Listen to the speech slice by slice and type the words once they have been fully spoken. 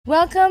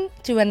Welcome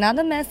to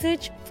another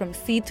message from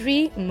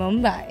C3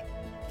 Mumbai.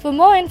 For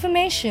more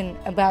information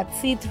about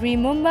C3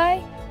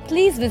 Mumbai,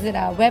 please visit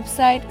our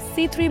website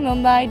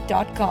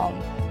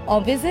c3mumbai.com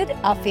or visit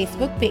our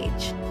Facebook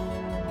page.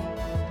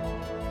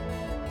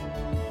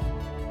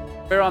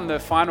 We're on the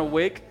final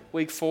week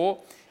 4,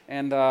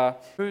 and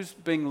who's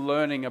been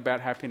learning about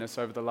happiness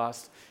over the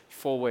last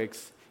 4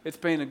 weeks? It's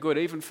been good,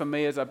 even for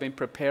me as I've been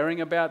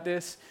preparing about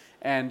this,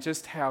 and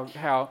just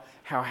how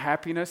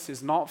happiness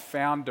is not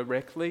found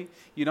directly.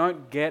 You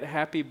don't get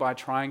happy by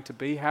trying to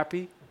be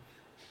happy,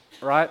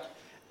 right?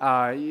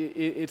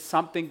 It's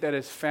something that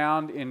is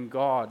found in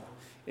God.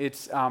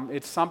 It's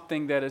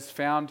something that is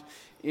found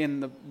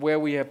in where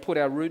we have put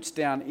our roots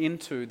down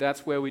into.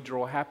 That's where we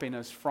draw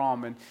happiness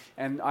from.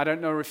 And I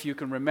don't know if you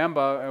can remember,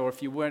 or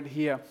if you weren't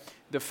here,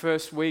 the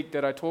first week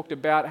that I talked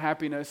about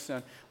happiness,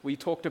 we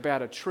talked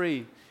about a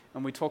tree,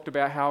 and we talked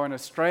about how in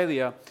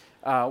Australia,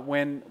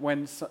 when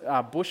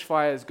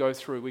bushfires go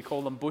through, we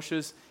call them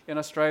bushes in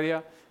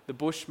Australia. The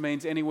bush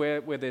means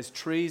anywhere where there's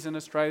trees in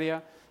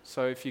Australia.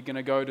 So if you're going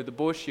to go to the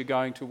bush, you're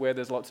going to where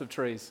there's lots of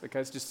trees.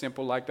 Okay, it's just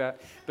simple like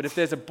that. But if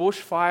there's a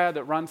bushfire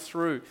that runs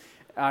through,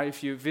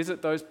 if you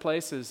visit those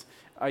places,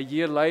 a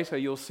year later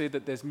you'll see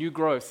that there's new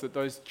growth, that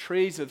those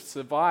trees have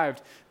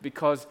survived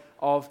because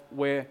of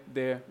where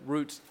their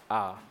roots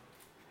are.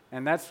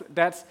 And that's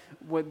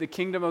what the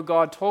kingdom of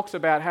God talks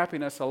about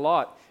happiness a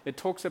lot. It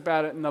talks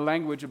about it in the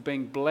language of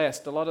being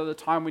blessed. A lot of the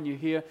time when you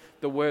hear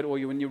the word, or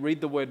when you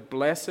read the word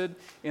blessed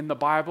in the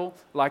Bible,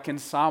 like in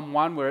Psalm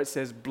 1 where it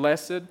says,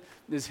 blessed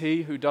is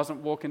he who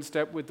doesn't walk in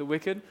step with the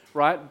wicked,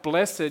 right?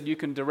 Blessed, you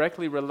can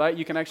directly relate,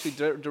 you can actually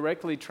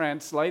directly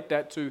translate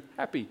that to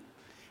happy.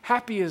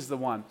 Happy is the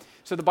one.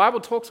 So the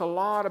Bible talks a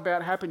lot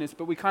about happiness,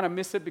 but we kind of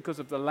miss it because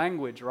of the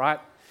language, right?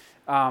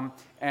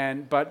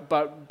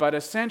 But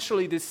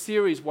essentially this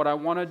series, what I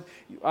wanted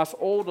us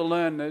all to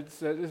learn is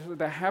that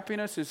the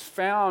happiness is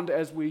found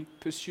as we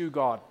pursue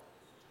God.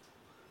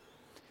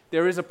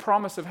 There is a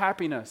promise of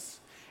happiness,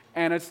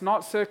 and it's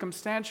not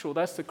circumstantial.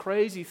 That's the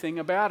crazy thing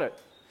about it.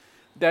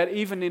 That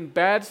even in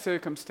bad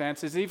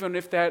circumstances, even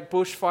if that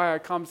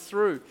bushfire comes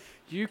through,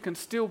 you can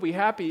still be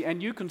happy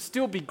and you can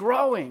still be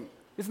growing.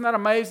 Isn't that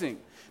amazing?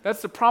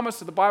 That's the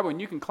promise of the Bible,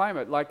 and you can claim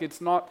it. Like it's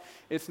not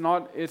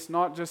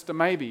just a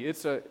maybe.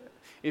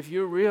 If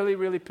you're really,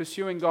 really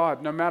pursuing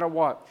God, no matter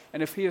what,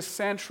 and if He is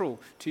central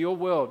to your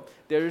world,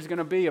 there is going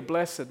to be a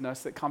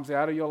blessedness that comes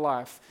out of your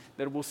life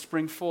that will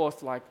spring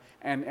forth,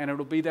 and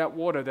it'll be that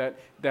water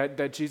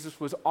that Jesus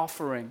was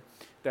offering,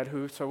 that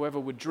whosoever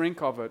would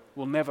drink of it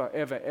will never,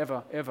 ever,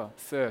 ever, ever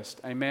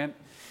thirst. Amen?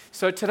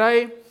 So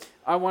today,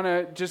 I want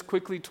to just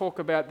quickly talk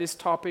about this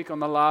topic on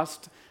the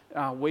last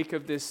week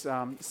of this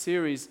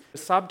series. The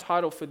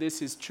subtitle for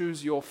this is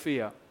Choose Your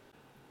Fear.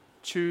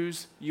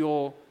 Choose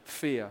your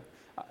fear.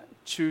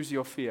 Choose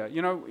your fear.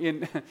 You know,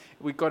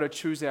 we've got to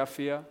choose our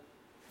fear.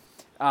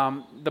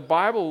 The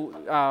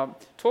Bible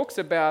talks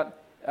about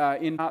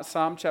in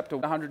Psalm chapter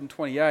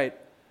 128,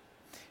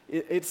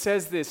 it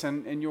says this,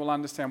 and you'll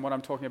understand what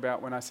I'm talking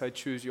about when I say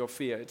choose your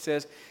fear. It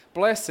says,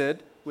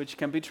 blessed, which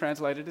can be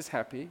translated as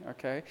happy,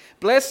 okay?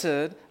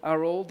 Blessed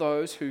are all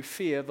those who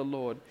fear the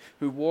Lord,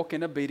 who walk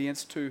in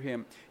obedience to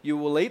Him. You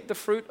will eat the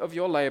fruit of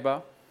your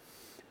labor.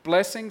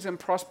 Blessings and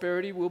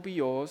prosperity will be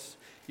yours.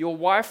 Your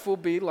wife will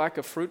be like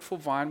a fruitful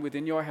vine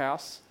within your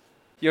house.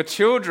 Your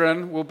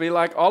children will be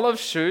like olive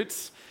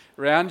shoots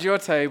round your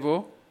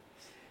table.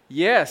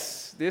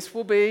 Yes, this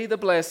will be the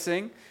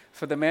blessing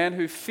for the man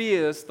who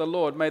fears the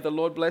Lord. May the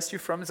Lord bless you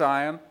from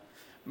Zion.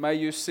 May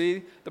you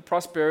see the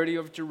prosperity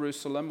of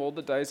Jerusalem all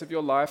the days of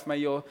your life. May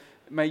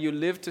you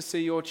live to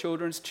see your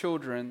children's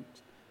children.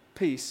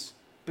 Peace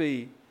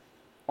be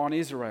on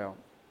Israel.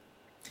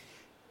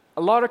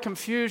 A lot of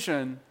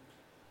confusion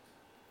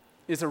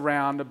is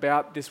around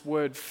about this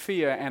word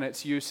fear and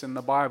its use in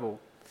the Bible.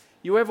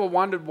 You ever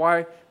wondered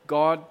why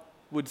God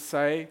would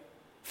say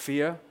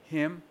fear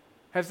Him?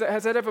 Has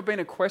that ever been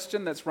a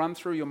question that's run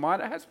through your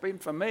mind? It has been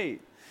for me.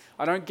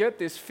 I don't get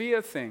this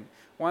fear thing.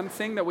 One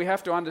thing that we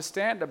have to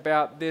understand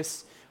about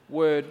this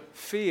word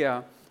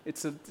fear,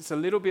 it's a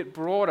little bit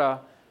broader,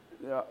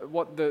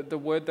 what the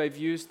word they've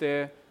used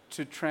there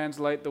to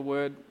translate the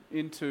word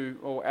into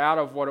or out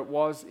of what it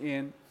was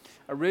in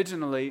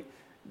originally.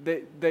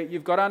 That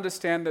you've got to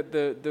understand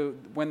that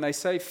when they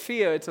say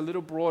fear, it's a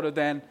little broader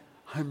than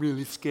I'm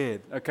really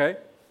scared. Okay,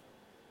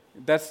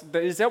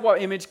 is that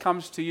what image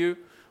comes to you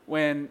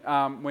when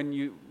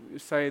you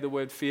say the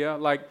word fear?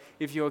 Like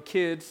if your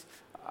kids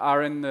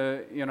are in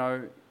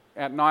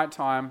at night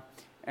time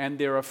and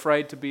they're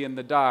afraid to be in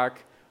the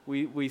dark,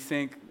 we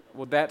think,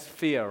 well, that's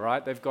fear,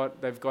 right? They've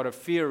got a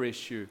fear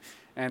issue,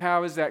 and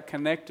how is that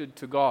connected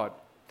to God?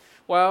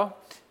 Well,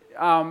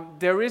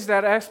 there is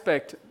that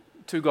aspect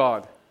to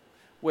God,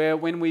 where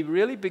when we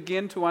really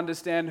begin to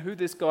understand who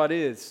this God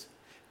is,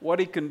 what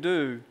He can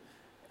do,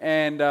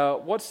 and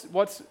what's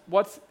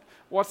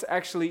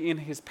actually in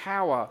His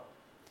power,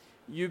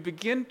 you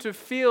begin to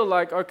feel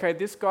like, okay,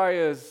 this guy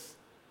is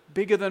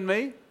bigger than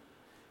me.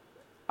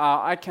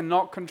 I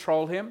cannot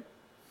control Him,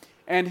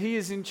 and He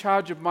is in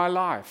charge of my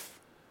life.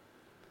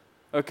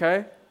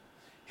 Okay?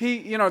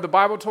 The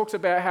Bible talks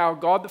about how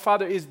God the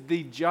Father is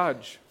the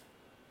judge.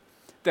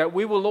 That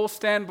we will all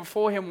stand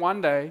before him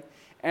one day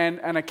and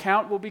an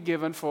account will be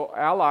given for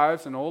our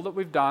lives and all that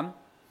we've done.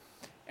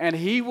 And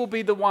he will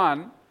be the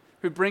one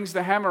who brings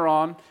the hammer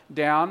on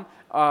down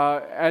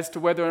as to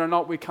whether or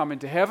not we come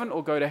into heaven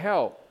or go to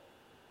hell.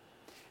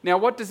 Now,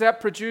 what does that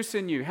produce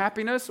in you?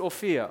 Happiness or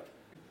fear?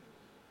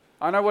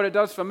 I know what it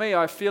does for me.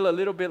 I feel a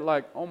little bit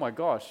like, oh my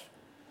gosh,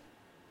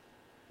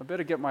 I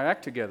better get my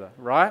act together,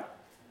 right?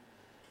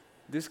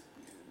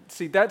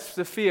 That's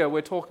the fear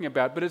we're talking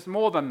about, but it's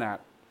more than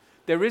that.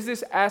 There is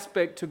this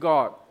aspect to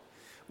God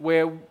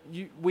where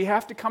we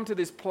have to come to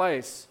this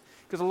place,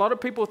 because a lot of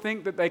people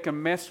think that they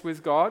can mess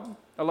with God.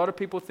 A lot of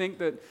people think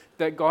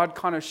that God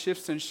kind of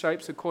shifts and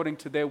shapes according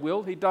to their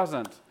will. He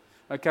doesn't.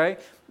 Okay?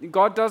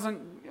 God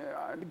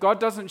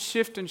doesn't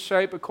shift and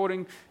shape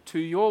according to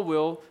your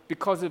will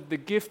because of the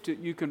gift that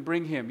you can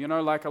bring him.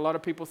 Like a lot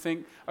of people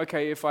think,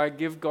 okay, if I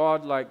give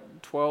God like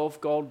 12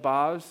 gold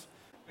bars,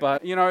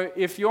 but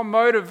if your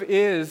motive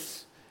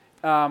is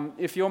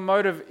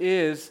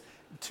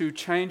to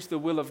change the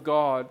will of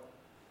God,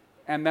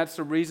 and that's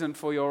the reason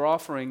for your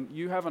offering,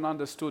 you haven't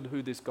understood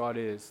who this God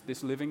is.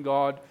 This living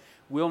God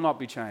will not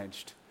be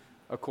changed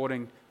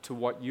according to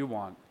what you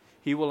want.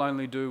 He will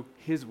only do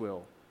his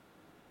will,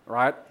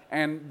 right?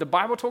 And the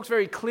Bible talks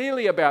very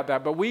clearly about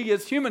that, but we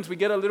as humans, we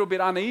get a little bit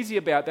uneasy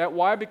about that.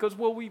 Why? Because,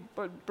 we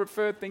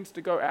prefer things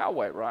to go our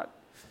way, right?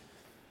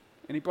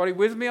 Anybody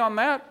with me on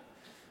that?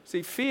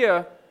 See,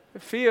 fear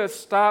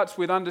starts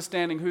with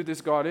understanding who this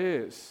God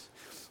is.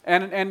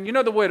 And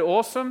the word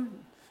awesome?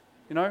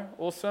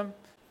 Awesome?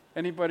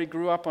 Anybody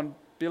grew up on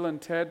Bill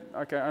and Ted?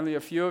 Okay, only a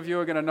few of you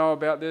are going to know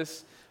about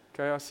this.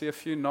 Okay, I see a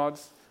few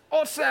nods.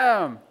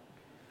 Awesome!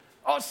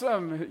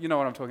 Awesome! You know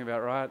what I'm talking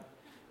about, right?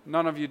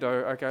 None of you do.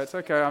 Okay, it's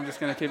okay. I'm just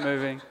going to keep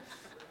moving.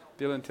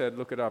 Bill and Ted,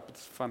 look it up.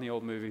 It's a funny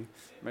old movie.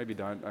 Maybe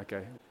don't.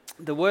 Okay.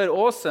 The word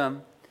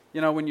awesome,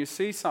 when you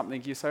see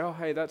something, you say, oh,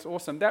 hey, that's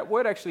awesome. That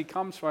word actually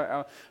comes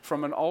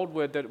from an old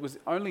word that was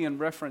only in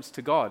reference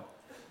to God.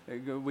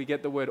 We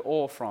get the word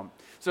awe from.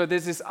 So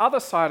there's this other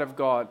side of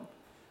God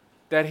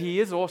that he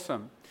is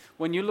awesome.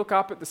 When you look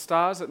up at the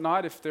stars at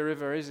night, if there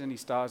ever is any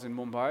stars in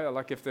Mumbai,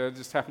 like if there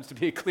just happens to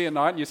be a clear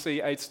night and you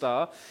see 8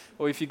 star,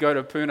 or if you go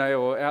to Pune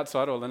or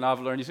outside or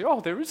Lonavala and you see, oh,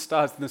 there is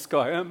stars in the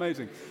sky,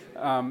 amazing.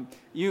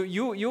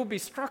 You'll be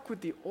struck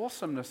with the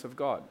awesomeness of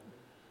God.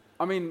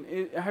 I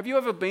mean, have you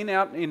ever been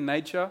out in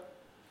nature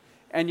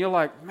and you're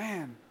like,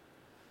 man,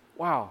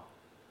 wow.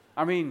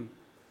 I mean,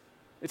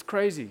 it's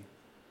crazy.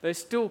 They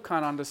still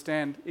can't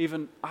understand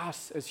even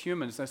us as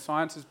humans. Their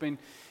science has been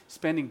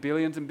spending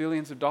billions and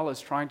billions of dollars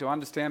trying to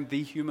understand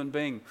the human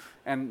being.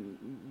 And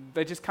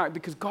they just can't,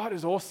 because God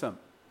is awesome.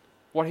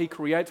 What he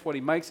creates, what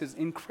he makes is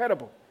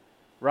incredible,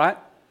 right?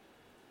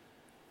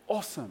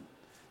 Awesome.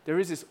 There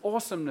is this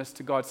awesomeness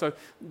to God. So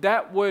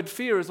that word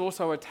fear is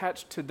also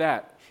attached to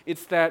that.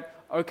 It's that,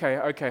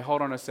 okay,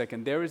 hold on a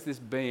second. There is this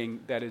being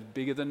that is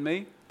bigger than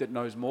me, that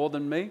knows more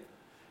than me,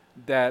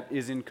 that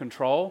is in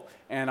control,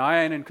 and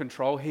I ain't in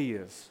control, he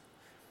is.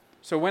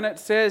 So when it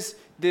says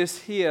this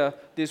here,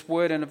 this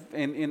word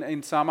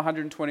in Psalm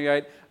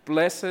 128,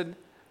 blessed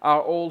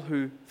are all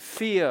who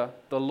fear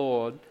the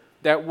Lord,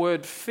 that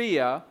word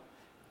fear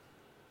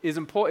is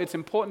important. It's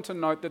important to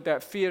note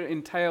that fear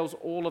entails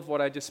all of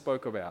what I just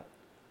spoke about.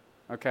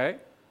 Okay?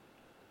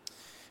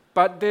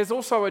 But there's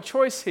also a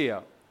choice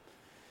here.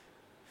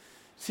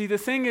 See, the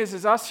thing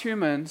is us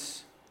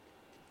humans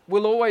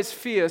will always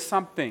fear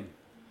something.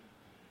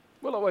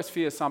 We'll always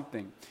fear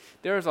something.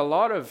 There is a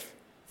lot of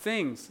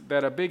things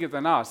that are bigger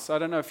than us. I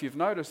don't know if you've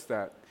noticed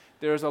that.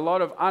 There is a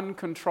lot of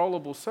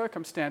uncontrollable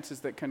circumstances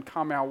that can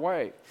come our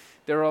way.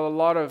 There are a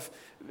lot of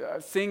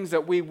things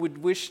that we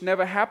would wish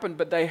never happened,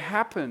 but they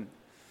happen.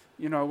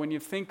 When you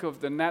think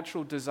of the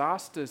natural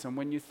disasters and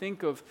when you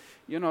think of,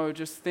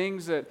 just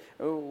things that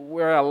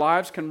where our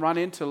lives can run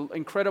into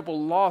incredible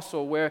loss,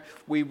 or where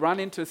we run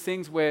into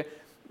things where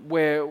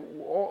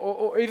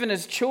or even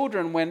as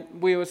children, when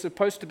we were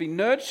supposed to be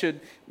nurtured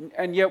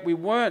and yet we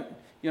weren't,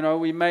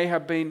 we may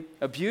have been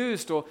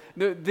abused, or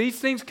these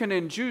things can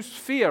induce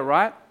fear,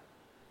 right?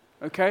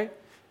 Okay?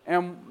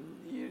 And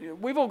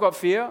we've all got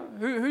fear.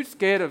 Who's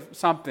scared of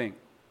something?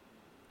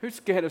 Who's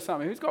scared of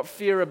something? Who's got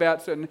fear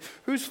about certain?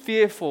 Who's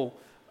fearful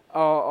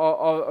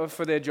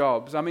for their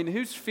jobs? I mean,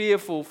 who's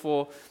fearful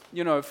for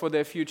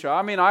their future?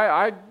 I mean,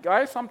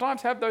 I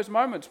sometimes have those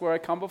moments where I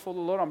come before the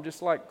Lord. I'm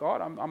just like,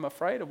 God, I'm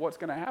afraid of what's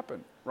going to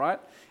happen, right?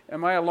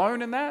 Am I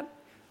alone in that?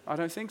 I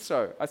don't think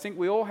so. I think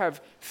we all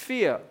have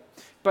fear.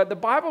 But the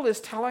Bible is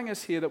telling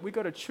us here that we've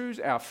got to choose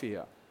our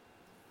fear.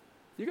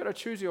 You've got to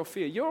choose your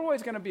fear. You're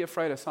always going to be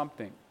afraid of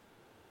something,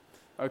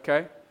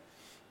 okay?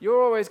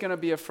 You're always going to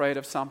be afraid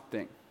of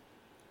something.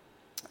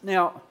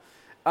 Now,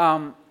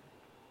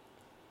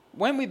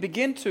 when we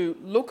begin to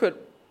look at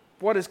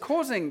what is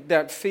causing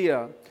that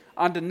fear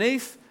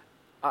underneath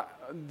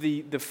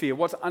the fear,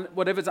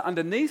 whatever's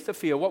underneath the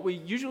fear, what we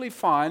usually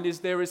find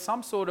is there is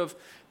some sort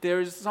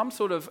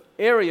of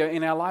area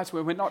in our lives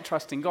where we're not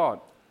trusting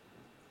God.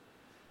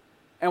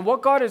 And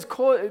what God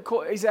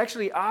is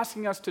actually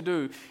asking us to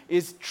do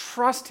is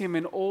trust Him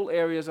in all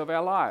areas of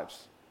our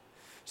lives.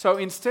 So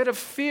instead of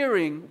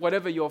fearing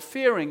whatever you're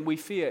fearing, we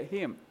fear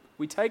Him.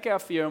 We take our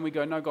fear and we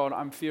go, no, God,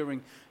 I'm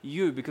fearing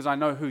you because I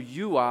know who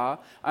you are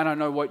and I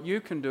know what you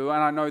can do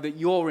and I know that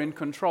you're in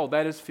control.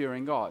 That is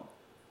fearing God.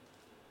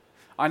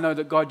 I know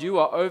that, God, you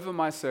are over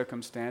my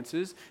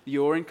circumstances,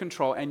 you're in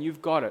control and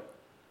you've got it.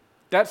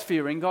 That's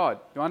fearing God.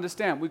 You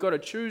understand? We've got to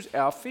choose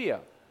our fear.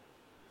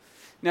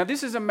 Now,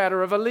 this is a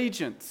matter of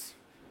allegiance.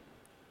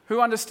 Who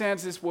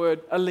understands this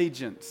word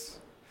allegiance?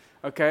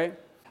 Okay?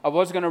 I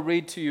was going to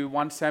read to you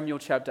 1 Samuel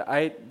chapter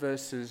 8,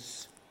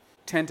 verses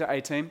 10 to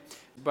 18,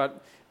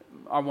 but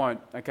I won't,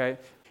 okay?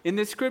 In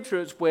this scripture,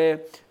 it's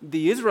where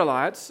the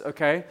Israelites,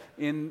 okay,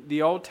 in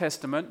the Old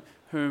Testament,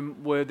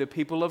 whom were the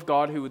people of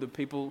God, who were the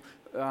people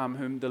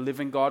whom the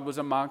living God was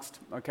amongst,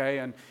 okay,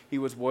 and He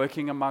was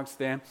working amongst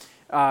them,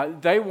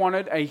 they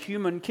wanted a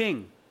human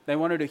king. They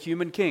wanted a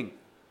human king,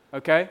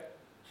 okay?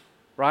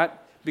 Right?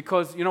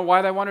 Because, you know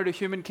why they wanted a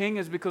human king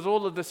is because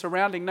all of the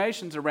surrounding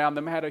nations around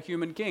them had a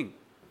human king.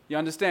 You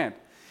understand?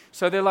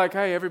 So they're like,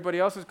 hey, everybody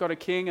else has got a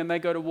king, and they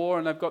go to war,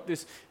 and they've got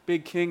this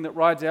big king that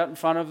rides out in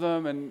front of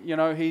them, and you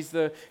know he's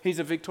a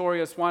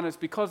victorious one. It's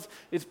because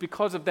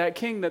of that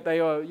king that they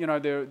are, you know,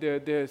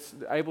 they're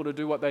able to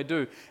do what they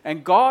do.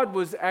 And God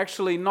was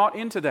actually not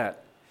into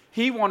that.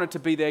 He wanted to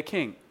be their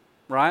king,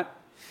 right?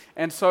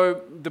 And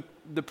so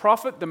the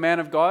prophet, the man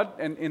of God,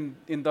 and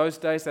in those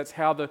days, that's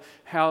how the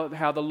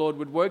Lord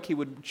would work. He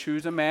would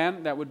choose a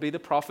man that would be the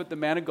prophet, the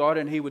man of God,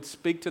 and he would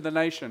speak to the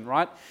nation,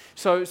 right?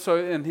 So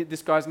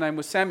this guy's name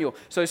was Samuel.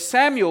 So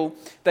Samuel,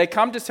 they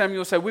come to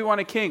Samuel and say, we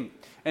want a king.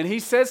 And he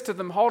says to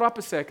them, hold up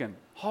a second.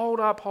 Hold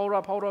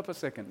up a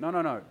second.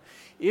 No.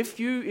 If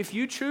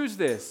you choose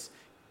this,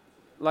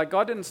 like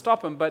God didn't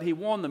stop him, but He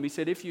warned them. He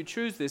said, if you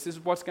choose this is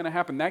what's going to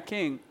happen. That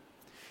king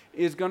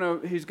he's going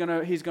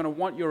to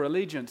want your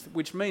allegiance,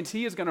 which means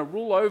he is going to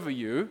rule over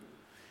you.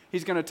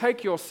 He's going to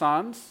take your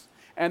sons,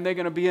 and they're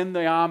going to be in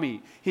the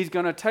army. He's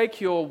going to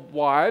take your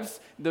wives,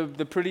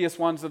 the prettiest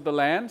ones of the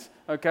land,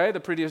 okay, the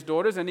prettiest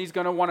daughters, and he's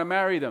going to want to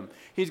marry them.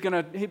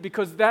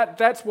 Because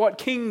that's what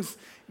kings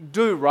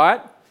do,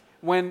 right?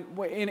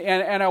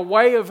 And a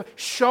way of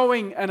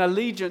showing an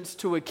allegiance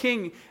to a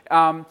king,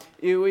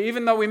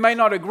 even though we may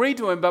not agree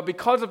to him, but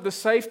because of the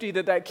safety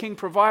that king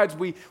provides,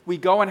 we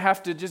go and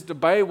have to just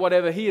obey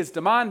whatever he is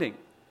demanding.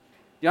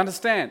 You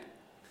understand?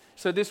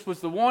 So this was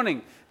the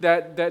warning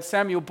that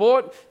Samuel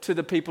brought to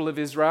the people of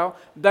Israel.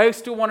 They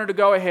still wanted to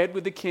go ahead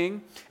with the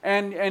king.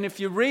 And if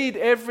you read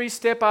every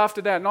step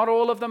after that, not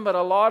all of them, but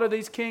a lot of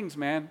these kings,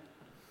 man,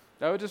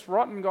 they were just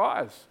rotten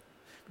guys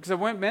because they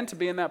weren't meant to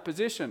be in that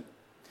position.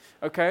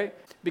 Okay?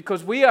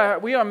 Because we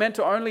are meant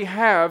to only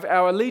have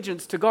our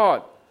allegiance to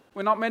God.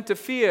 We're not meant to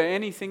fear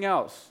anything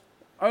else.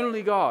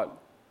 Only God.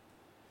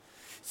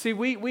 See,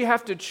 we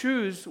have to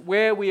choose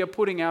where we are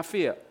putting our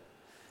fear.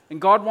 And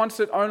God wants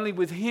it only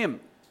with Him.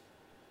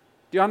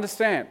 Do you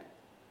understand?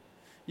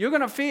 You're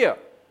going to fear.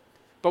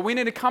 But we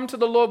need to come to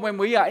the Lord when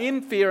we are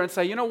in fear and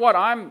say, you know what,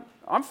 I'm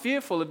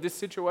fearful of this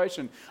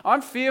situation.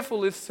 I'm fearful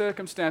of this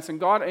circumstance. And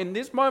God, in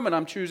this moment,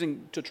 I'm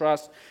choosing to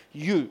trust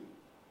You.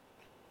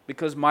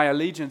 Because my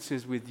allegiance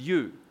is with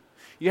You.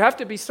 You have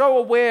to be so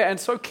aware and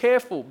so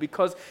careful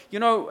because, you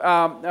know,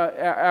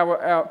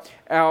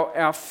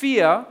 our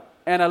fear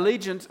and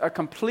allegiance are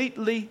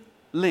completely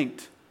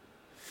linked.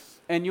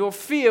 And your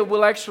fear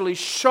will actually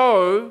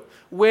show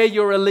where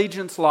your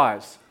allegiance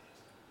lies.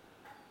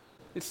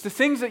 It's the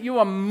things that you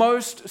are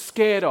most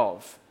scared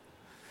of.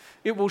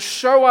 It will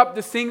show up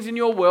the things in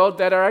your world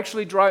that are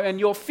actually and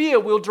your fear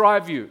will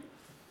drive you.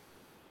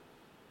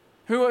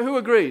 Who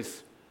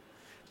agrees?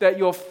 That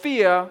your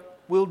fear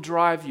will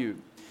drive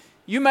you.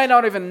 You may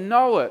not even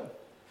know it,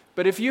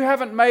 but if you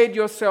haven't made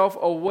yourself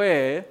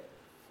aware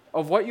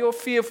of what you're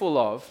fearful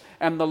of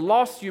and the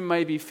loss you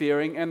may be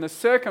fearing and the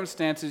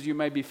circumstances you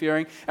may be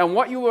fearing and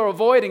what you are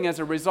avoiding as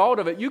a result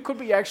of it, you could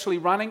be actually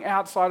running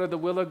outside of the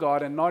will of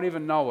God and not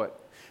even know it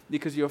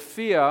because your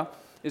fear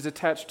is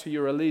attached to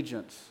your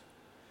allegiance.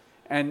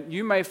 And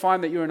you may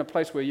find that you're in a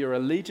place where your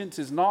allegiance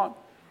is not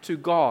to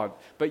God,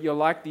 but you're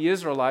like the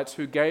Israelites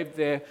who gave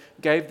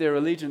their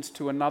allegiance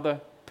to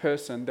another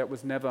person that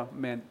was never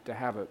meant to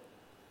have it.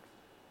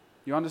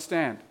 You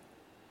understand?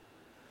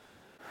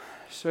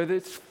 So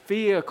this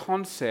fear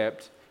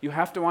concept, you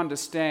have to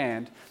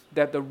understand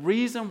that the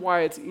reason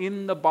why it's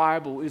in the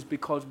Bible is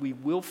because we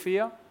will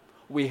fear,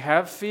 we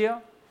have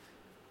fear,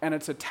 and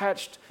it's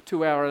attached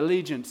to our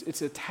allegiance.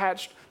 It's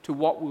attached to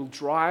what will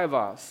drive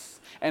us.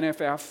 And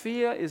if our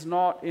fear is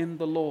not in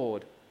the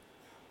Lord,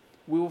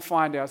 we will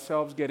find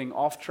ourselves getting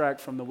off track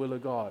from the will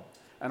of God.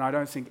 And I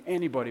don't think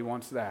anybody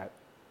wants that.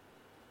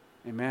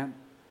 Amen?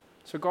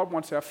 So God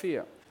wants our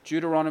fear.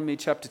 Deuteronomy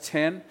chapter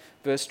 10,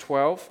 verse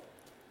 12.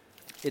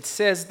 It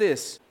says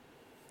this,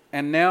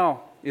 "And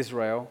now,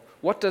 Israel,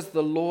 what does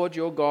the Lord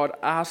your God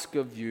ask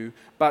of you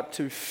but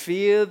to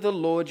fear the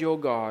Lord your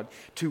God,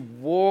 to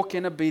walk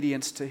in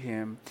obedience to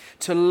Him,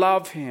 to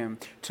love Him,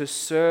 to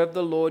serve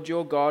the Lord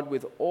your God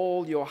with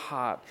all your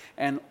heart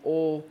and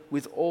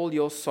with all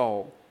your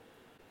soul?"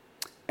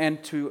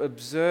 and to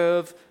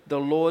observe the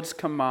Lord's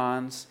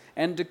commands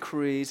and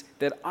decrees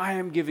that I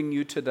am giving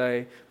you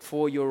today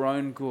for your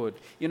own good.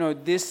 You know,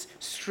 this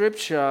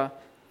scripture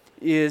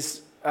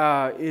is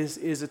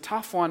a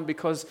tough one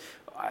because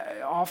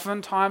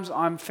oftentimes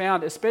I'm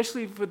found,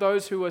 especially for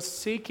those who are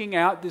seeking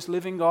out this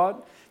living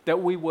God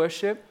that we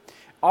worship,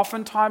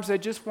 oftentimes they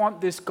just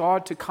want this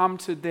God to come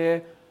to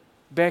their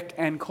beck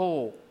and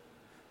call.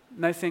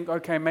 And they think,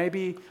 okay,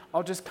 maybe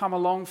I'll just come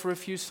along for a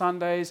few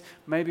Sundays,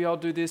 maybe I'll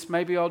do this,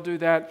 maybe I'll do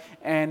that,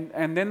 and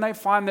then they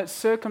find that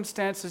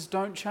circumstances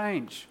don't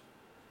change,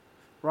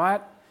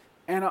 right?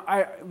 And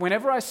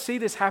whenever I see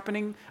this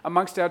happening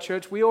amongst our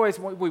church, we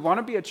want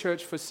to be a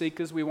church for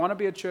seekers, we want to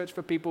be a church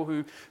for people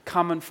who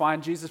come and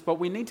find Jesus, but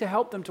we need to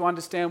help them to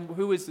understand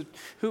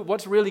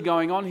what's really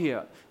going on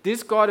here.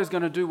 This God is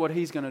going to do what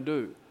He's going to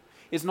do.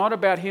 It's not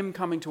about Him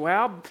coming to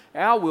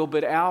our will,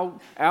 but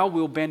our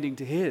will bending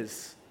to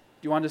His.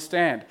 Do you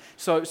understand?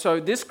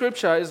 So this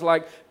scripture is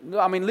like,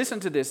 I mean,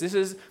 listen to this.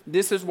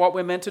 This is what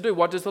we're meant to do.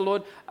 What does the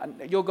Lord,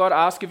 your God,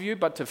 ask of you?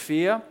 But to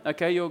fear,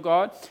 okay, your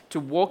God,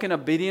 to walk in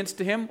obedience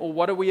to Him. Or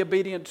what are we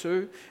obedient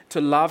to? To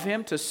love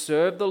Him, to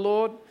serve the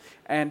Lord,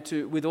 and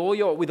to with all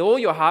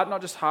your heart, not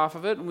just half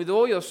of it, and with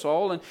all your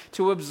soul, and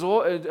to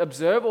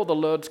observe all the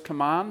Lord's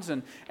commands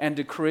and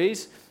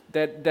decrees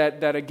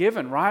that are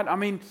given. Right? I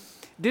mean,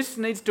 this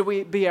needs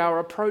to be our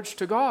approach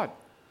to God.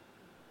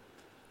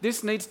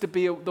 This needs to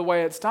be the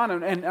way it's done.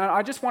 And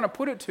I just want to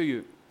put it to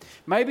you.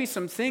 Maybe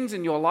some things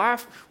in your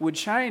life would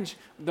change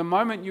the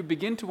moment you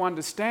begin to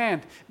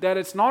understand that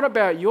it's not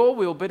about your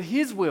will, but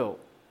His will.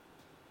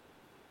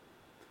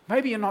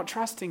 Maybe you're not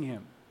trusting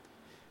Him.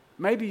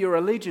 Maybe your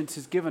allegiance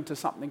is given to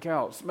something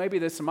else. Maybe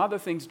there's some other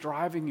things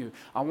driving you.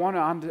 I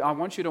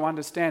want you to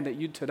understand that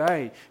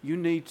you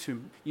need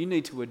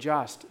to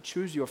adjust.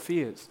 Choose your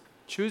fears.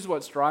 Choose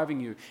what's driving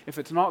you. If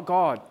it's not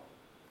God,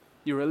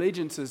 your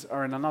allegiances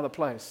are in another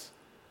place.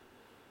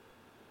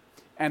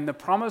 And the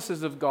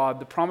promises of God,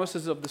 the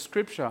promises of the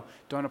Scripture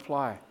don't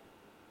apply.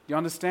 You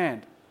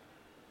understand?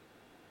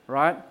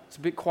 Right? It's a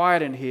bit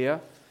quiet in here.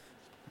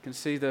 I can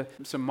see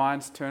some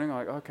minds turning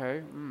like,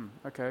 okay,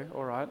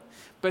 all right.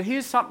 But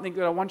here's something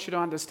that I want you to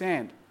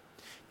understand.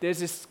 There's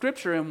this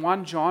scripture in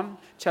 1 John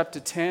chapter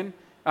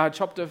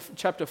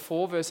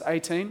 4, verse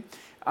 18.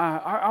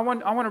 I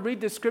want to read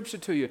this scripture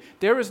to you.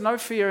 There is no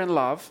fear in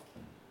love,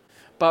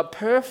 but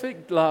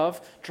perfect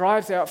love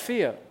drives out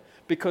fear,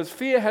 because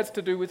fear has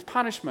to do with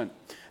punishment.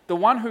 The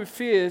one who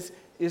fears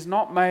is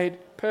not made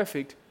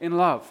perfect in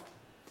love.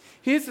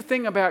 Here's the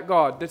thing about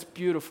God that's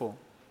beautiful.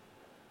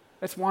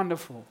 That's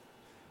wonderful.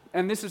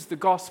 And this is the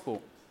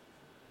gospel.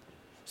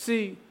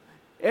 See,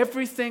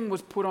 everything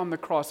was put on the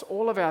cross.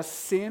 All of our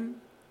sin,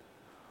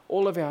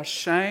 all of our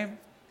shame,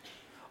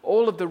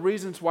 all of the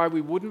reasons why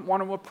we wouldn't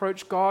want to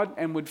approach God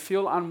and would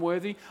feel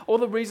unworthy, all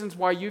the reasons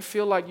why you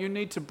feel like you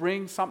need to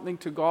bring something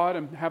to God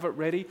and have it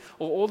ready,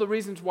 or all the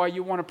reasons why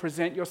you want to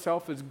present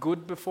yourself as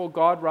good before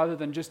God rather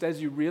than just as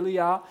you really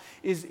are,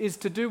 is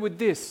to do with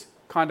this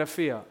kind of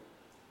fear.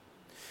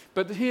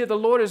 But here the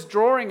Lord is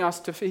drawing us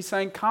to, He's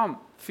saying, come,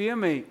 fear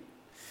me.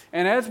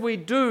 And as we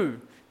do,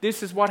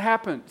 this is what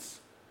happens.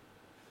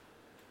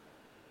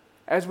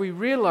 As we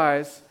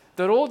realize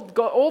that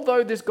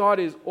although this God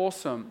is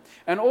awesome,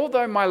 and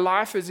although my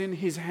life is in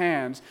His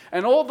hands,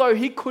 and although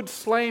He could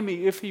slay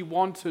me if He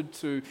wanted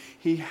to,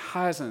 He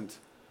hasn't.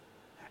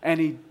 And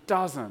He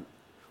doesn't.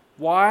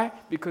 Why?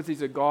 Because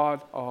He's a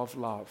God of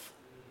love.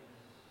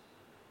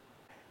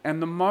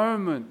 And the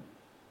moment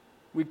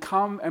we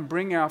come and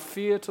bring our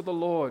fear to the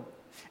Lord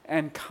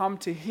and come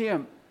to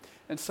Him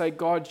and say,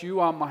 God, you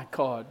are my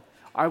God.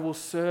 I will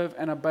serve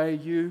and obey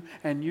you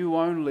and you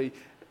only.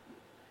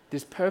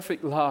 This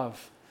perfect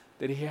love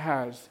that He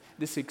has,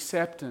 this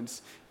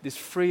acceptance, this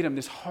freedom,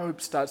 this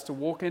hope starts to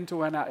walk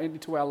into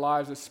our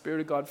lives. The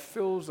Spirit of God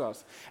fills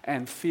us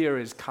and fear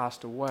is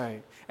cast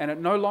away. And it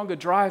no longer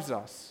drives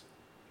us,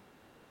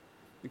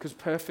 because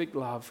perfect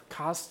love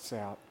casts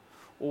out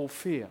all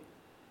fear.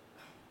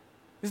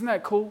 Isn't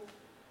that cool?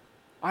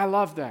 I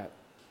love that.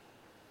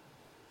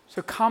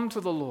 So come to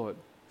the Lord.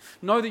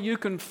 Know that you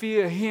can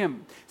fear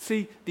Him.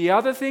 See, the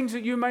other things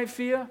that you may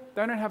fear,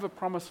 they don't have a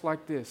promise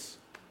like this.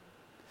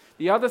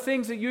 The other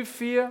things that you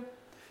fear,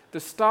 the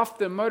stuff,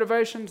 the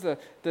motivations,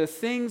 the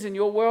things in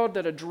your world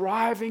that are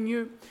driving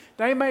you,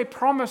 they may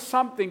promise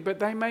something, but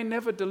they may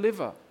never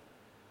deliver.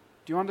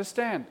 Do you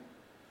understand?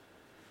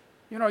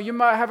 You know, you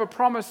might have a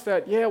promise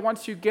that,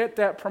 once you get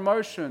that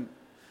promotion,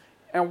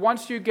 and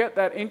once you get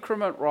that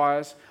increment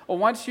rise, or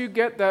once you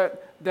get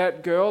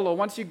that girl, or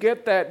once you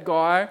get that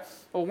guy,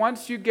 or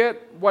once you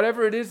get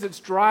whatever it is that's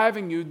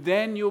driving you,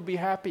 then you'll be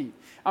happy.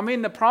 I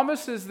mean, the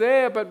promise is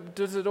there, but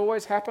does it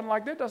always happen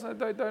like that?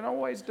 They don't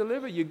always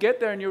deliver. You get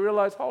there and you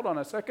realize, hold on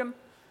a second,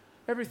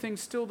 everything's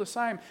still the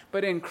same.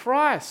 But in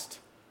Christ,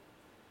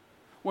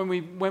 when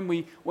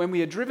we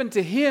are driven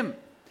to Him,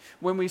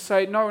 when we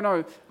say,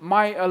 no,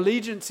 my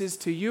allegiance is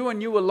to you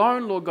and you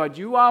alone, Lord God.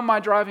 You are my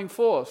driving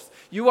force.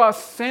 You are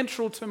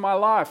central to my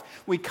life.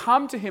 We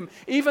come to him,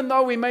 even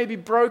though we may be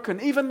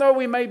broken, even though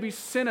we may be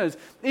sinners,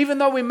 even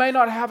though we may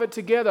not have it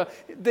together,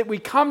 that we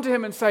come to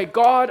him and say,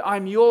 God,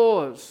 I'm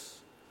yours.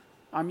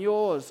 I'm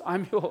yours.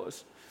 I'm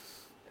yours.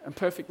 And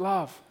perfect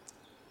love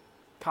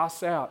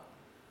casts out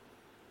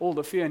all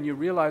the fear. And you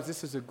realize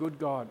this is a good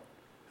God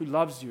who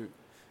loves you,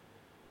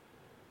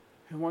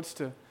 who wants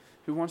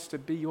to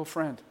be your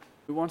friend,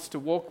 who wants to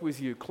walk with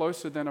you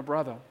closer than a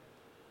brother.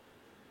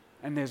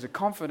 And there's a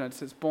confidence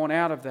that's born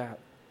out of that.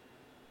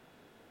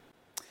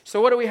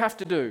 So what do we have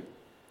to do?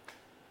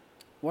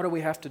 What do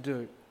we have to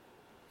do?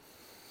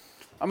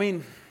 I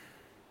mean,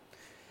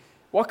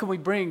 what can we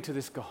bring to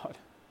this God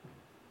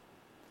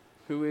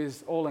who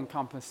is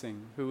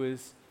all-encompassing, who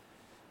is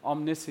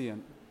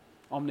omniscient,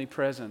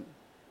 omnipresent,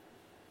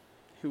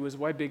 who is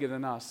way bigger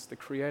than us, the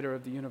creator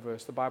of the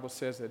universe? The Bible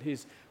says that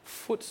his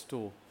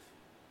footstool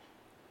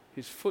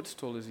is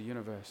the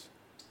universe.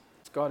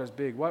 God is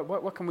big.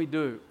 What can we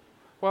do?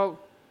 Well,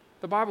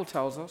 the Bible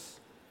tells us,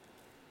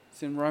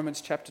 it's in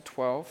Romans chapter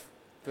 12,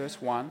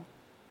 verse 1, it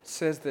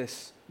says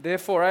this,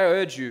 therefore I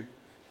urge you,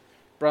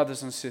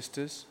 brothers and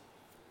sisters,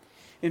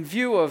 in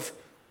view of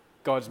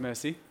God's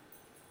mercy,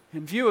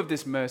 in view of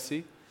this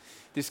mercy,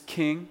 this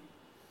king,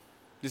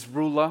 this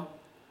ruler,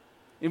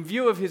 in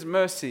view of his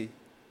mercy,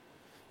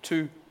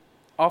 to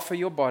offer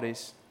your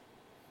bodies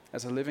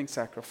as a living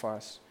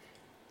sacrifice,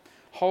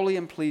 holy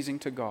and pleasing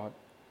to God.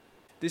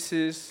 This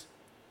is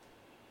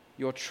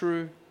your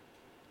true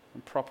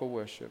and proper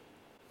worship.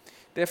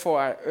 Therefore,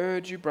 I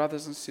urge you,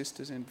 brothers and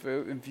sisters, in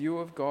view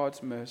of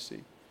God's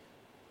mercy,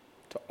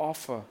 to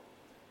offer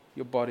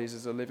your bodies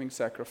as a living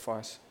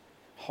sacrifice,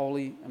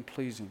 holy and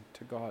pleasing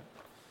to God.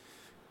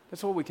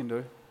 That's all we can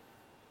do.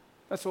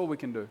 That's all we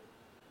can do.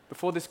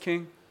 Before this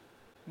king,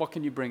 what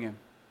can you bring him?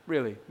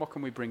 Really, what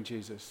can we bring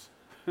Jesus?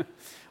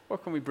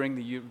 What can we bring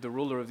the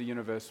ruler of the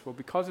universe? Well,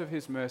 because of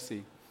his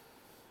mercy,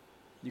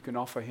 you can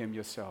offer him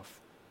yourself.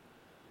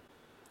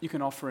 You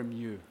can offer him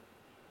you.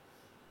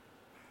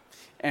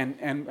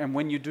 And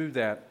when you do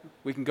that,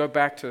 we can go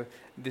back to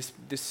this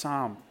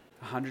Psalm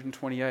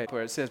 128,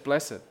 where it says,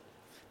 Blessed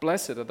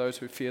are those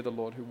who fear the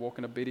Lord, who walk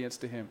in obedience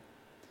to him.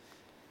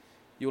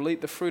 You'll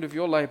eat the fruit of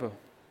your labor.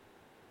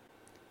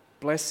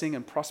 Blessing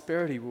and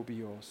prosperity will be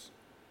yours.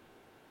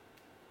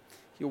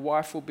 Your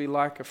wife will be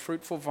like a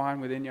fruitful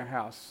vine within your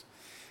house.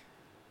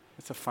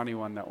 It's a funny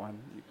one, that one.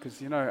 Because,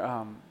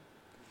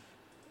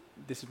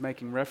 this is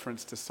making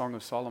reference to Song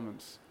of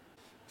Solomon's.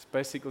 This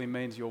basically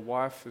means your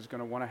wife is going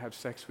to want to have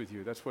sex with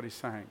you. That's what he's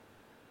saying.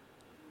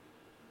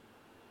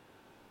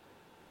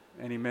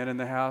 Any men in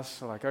the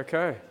house are like,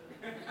 okay.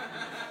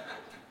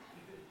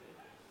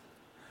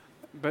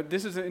 But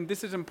this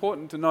is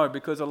important to know,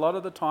 because a lot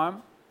of the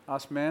time,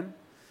 us men,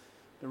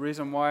 the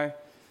reason why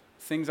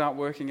things aren't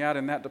working out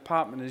in that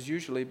department is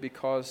usually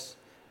because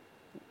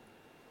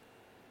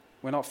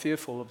we're not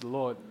fearful of the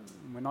Lord.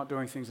 We're not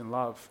doing things in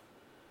love.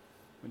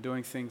 We're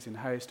doing things in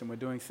haste, and we're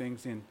doing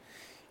things in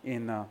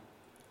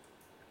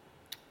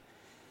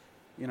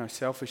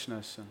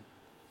selfishness.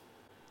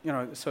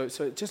 And so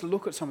just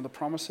look at some of the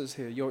promises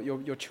here.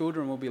 Your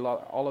children will be like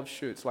olive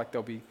shoots, like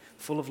they'll be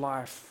full of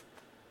life.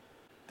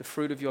 The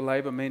fruit of your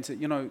labor means that,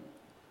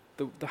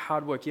 the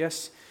hard work,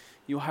 yes,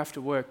 you'll have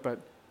to work, but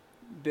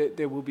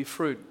there will be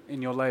fruit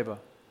in your labor.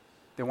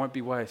 There won't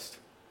be waste.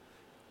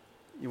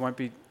 You won't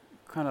be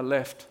kind of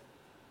left.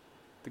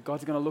 That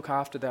God's going to look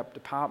after that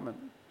department.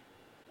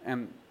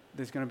 And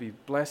there's going to be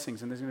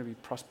blessings and there's going to be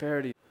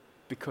prosperity,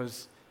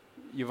 because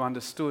you've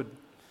understood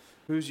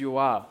whose you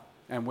are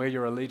and where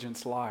your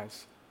allegiance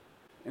lies.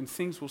 And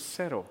things will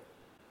settle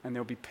and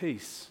there'll be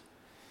peace.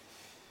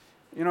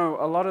 A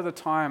lot of the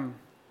time,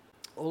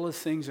 all the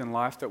things in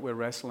life that we're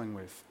wrestling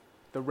with,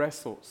 the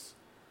wrestles,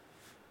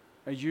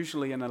 are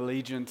usually an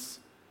allegiance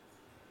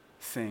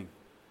thing.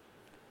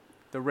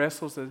 The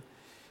wrestles are,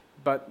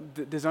 but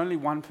there's only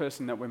one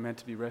person that we're meant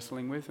to be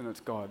wrestling with, and it's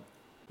God.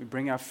 We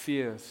bring our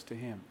fears to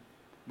him.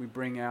 We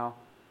bring our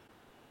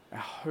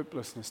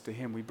hopelessness to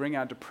him. We bring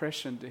our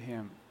depression to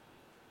him.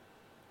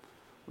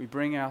 We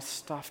bring our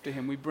stuff to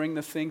him. We bring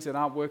the things that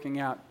aren't working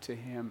out to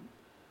him.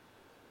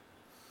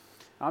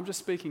 I'm just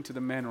speaking to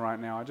the men right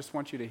now. I just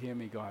want you to hear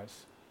me,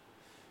 guys.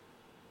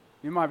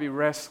 You might be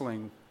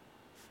wrestling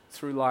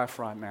through life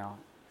right now.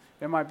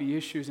 There might be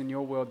issues in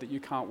your world that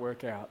you can't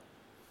work out.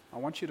 I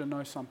want you to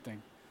know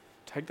something.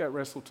 Take that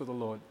wrestle to the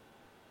Lord.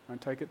 Don't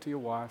take it to your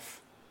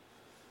wife.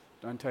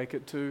 Don't take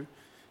it to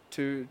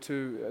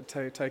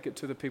take it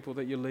to the people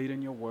that you lead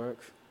in your work.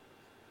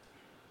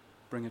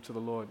 Bring it to the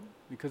Lord,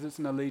 because it's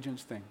an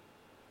allegiance thing.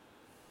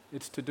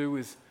 It's to do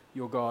with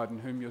your God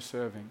and whom you're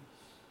serving.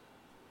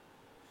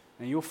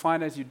 And you'll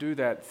find as you do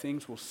that,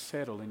 things will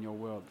settle in your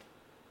world.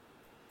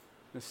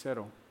 They'll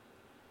settle.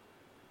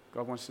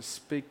 God wants to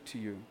speak to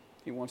you.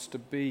 He wants to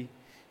be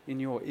in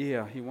your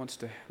ear. He wants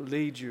to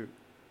lead you.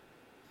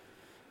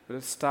 But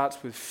it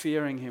starts with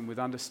fearing him, with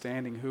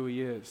understanding who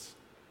he is.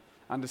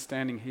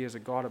 Understanding he is a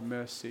God of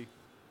mercy.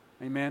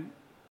 Amen?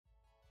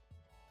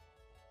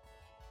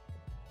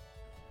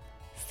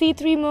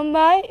 C3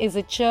 Mumbai is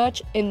a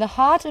church in the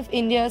heart of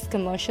India's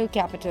commercial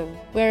capital,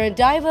 where a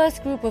diverse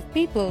group of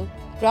people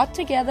brought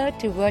together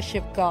to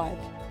worship God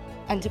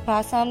and to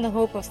pass on the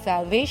hope of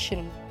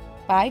salvation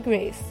by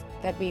grace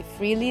that we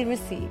freely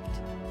received.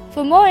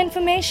 For more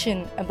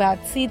information about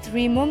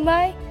C3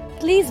 Mumbai,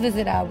 please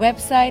visit our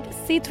website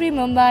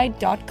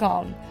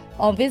c3mumbai.com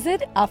or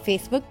visit our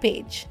Facebook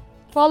page.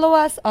 Follow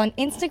us on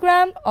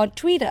Instagram or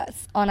tweet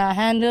us on our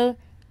handle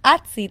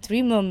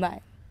 @C3 Mumbai.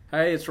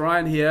 Hey, it's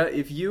Ryan here.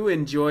 If you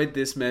enjoyed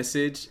this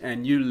message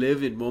and you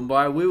live in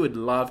Mumbai, we would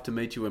love to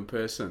meet you in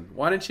person.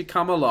 Why don't you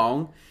come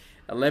along,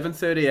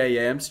 11:30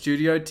 a.m.,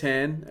 Studio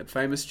 10 at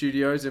Famous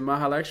Studios in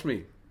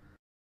Mahalakshmi.